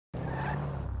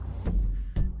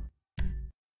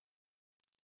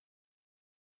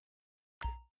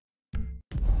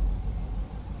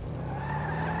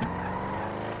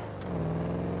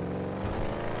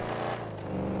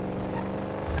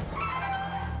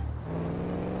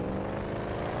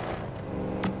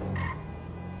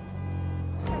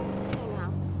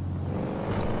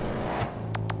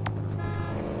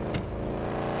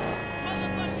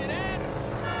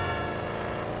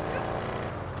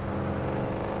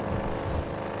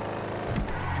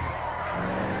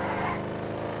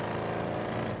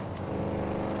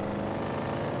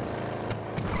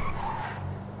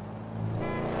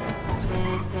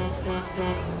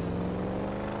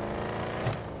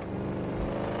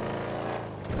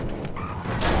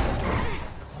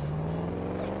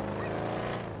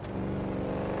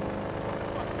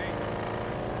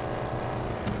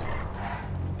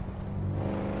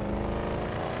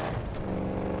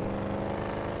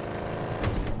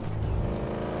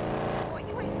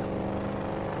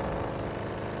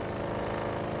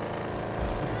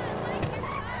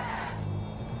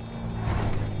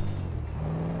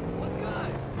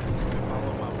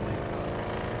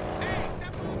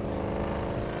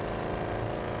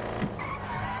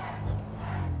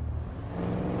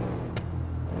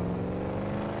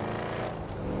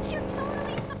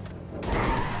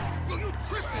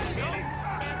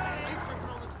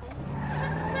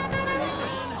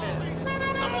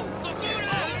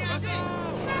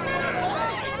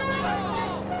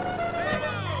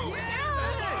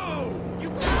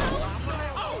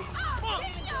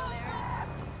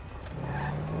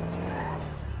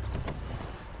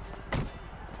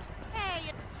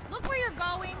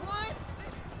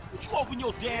you open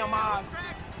your damn eyes?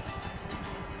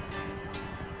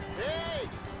 Hey!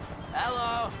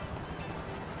 Hello.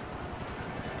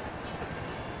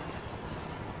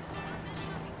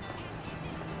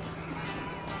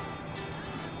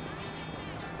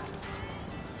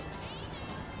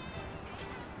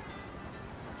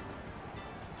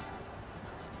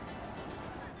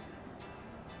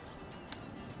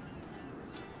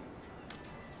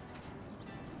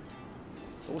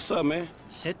 So what's up, man?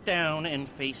 Sit down and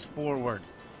face forward.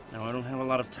 Now, I don't have a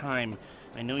lot of time.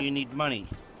 I know you need money.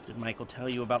 Did Michael tell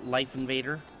you about Life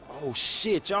Invader? Oh,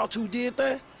 shit, y'all two did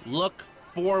that? Look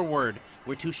forward.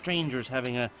 We're two strangers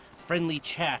having a friendly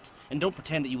chat. And don't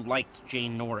pretend that you liked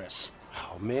Jane Norris.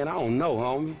 Oh, man, I don't know,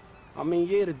 homie. I mean,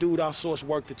 yeah, the dude outsourced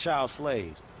work to child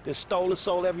slaves, then stole and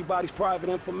sold everybody's private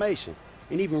information,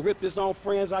 and even ripped his own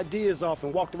friends' ideas off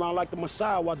and walked around like the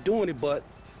Messiah while doing it, but,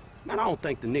 man, I don't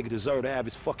think the nigga deserved to have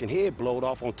his fucking head blowed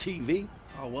off on TV.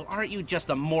 Oh, well, aren't you just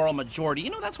a moral majority? You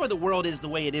know, that's why the world is the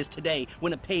way it is today,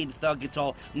 when a paid thug gets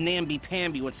all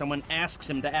namby-pamby when someone asks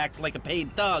him to act like a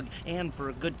paid thug, and for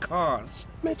a good cause.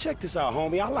 Man, check this out,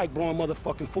 homie. I like blowing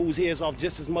motherfucking fools' heads off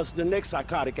just as much as the next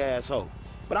psychotic asshole.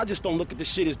 But I just don't look at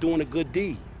this shit as doing a good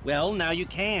deed. Well, now you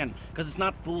can, because it's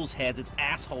not fools' heads, it's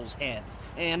assholes' heads.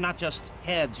 And not just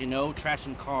heads, you know,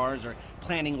 trashing cars or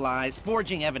planning lies,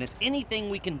 forging evidence, anything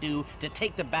we can do to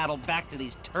take the battle back to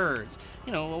these turds.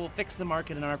 You know, we'll fix the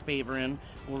market in our favor and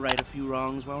we'll right a few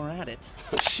wrongs while we're at it.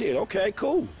 Shit, okay,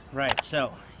 cool. Right,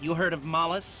 so, you heard of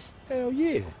Mollis? Hell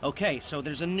yeah. Okay, so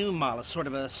there's a new Mollis, sort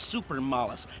of a super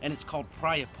Mollis, and it's called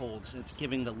Priapold. It's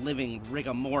giving the living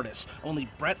rigor mortis. Only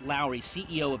Brett Lowrey,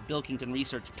 CEO of Bilkinton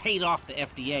Research, paid off the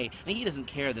FDA, and he doesn't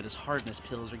care that his hardness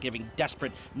pills are giving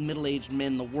desperate, middle-aged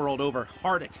men the world over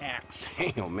heart attacks.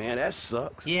 Damn, man, that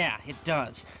sucks. Yeah, it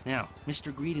does. Now,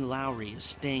 Mr. Greedy Lowrey is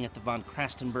staying at the von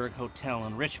Crastenburg Hotel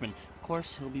in Richman. Of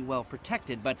course, he'll be well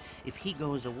protected, but if he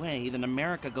goes away, then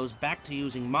America goes back to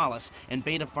using Mollis, and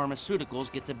Beta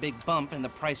Pharmaceuticals gets a big bump in the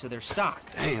price of their stock.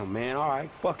 Damn, man, all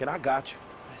right, fuck it, I got you.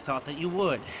 I thought that you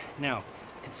would. Now,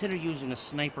 consider using a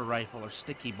sniper rifle or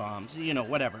sticky bombs, you know,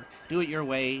 whatever. Do it your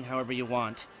way, however you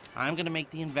want. I'm gonna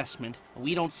make the investment.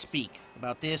 We don't speak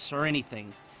about this or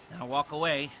anything. Now walk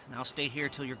away, and I'll stay here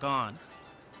till you're gone.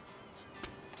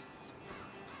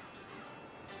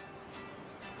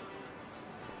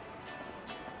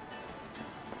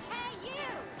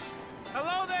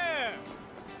 Hello there!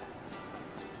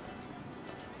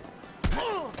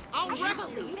 I'll wreck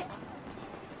you!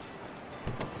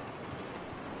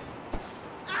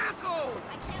 Asshole!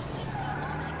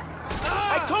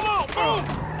 Hey, come on,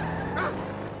 move!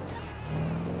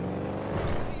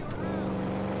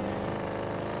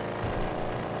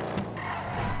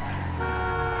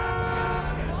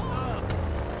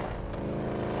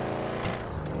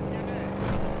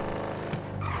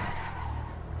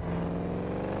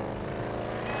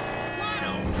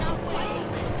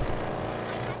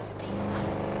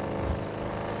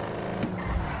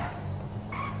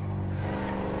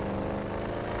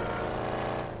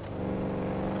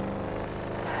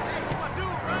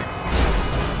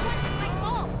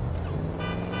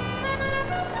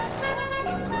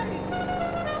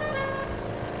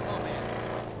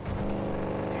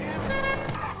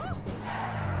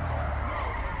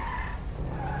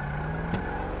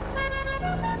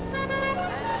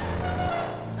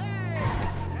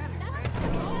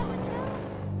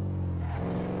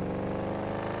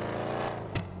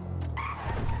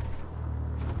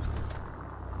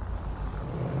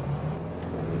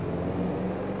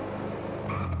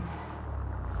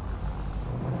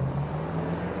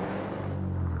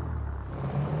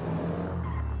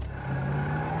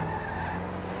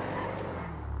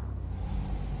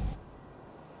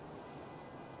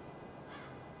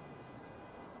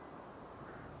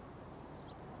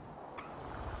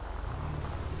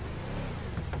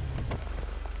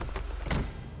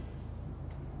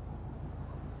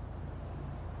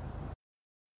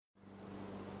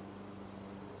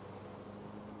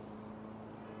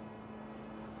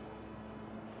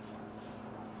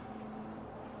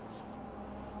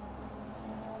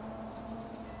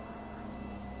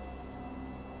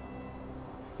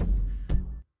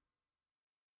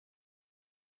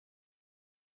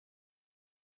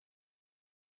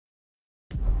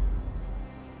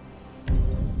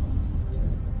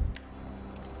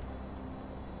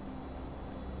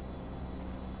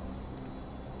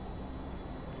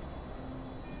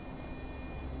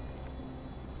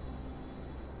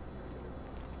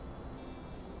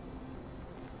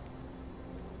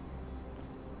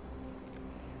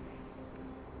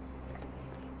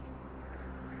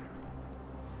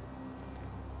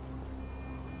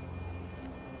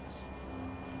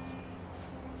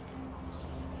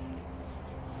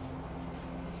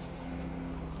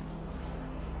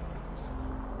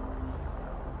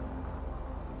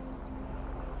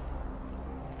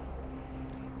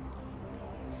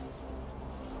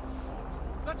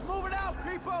 Let's move it out,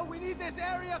 people! We need this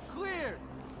area cleared!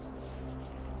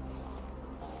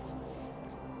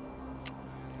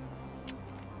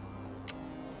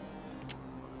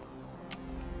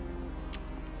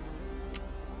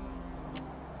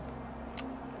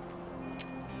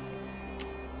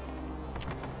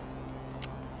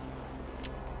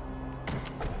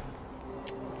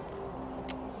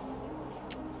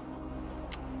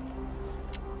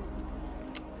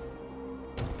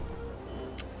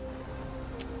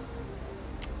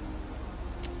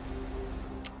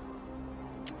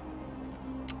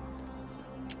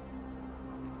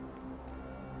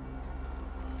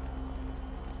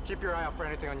 Keep your eye out for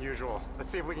anything unusual. Let's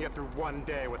see if we can get through one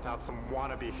day without some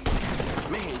wannabe.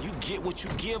 Man, you get what you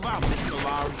give out, Mr.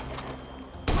 Lowrey.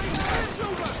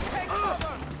 Take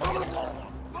cover!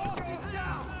 Boss is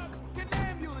down! Get an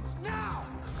ambulance now!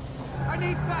 I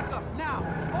need backup now!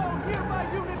 All nearby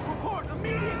units report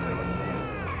immediately!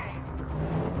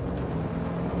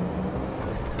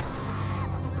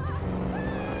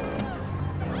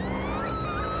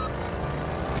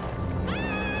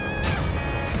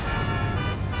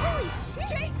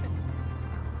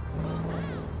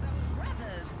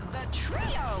 The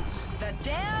trio, the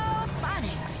Dare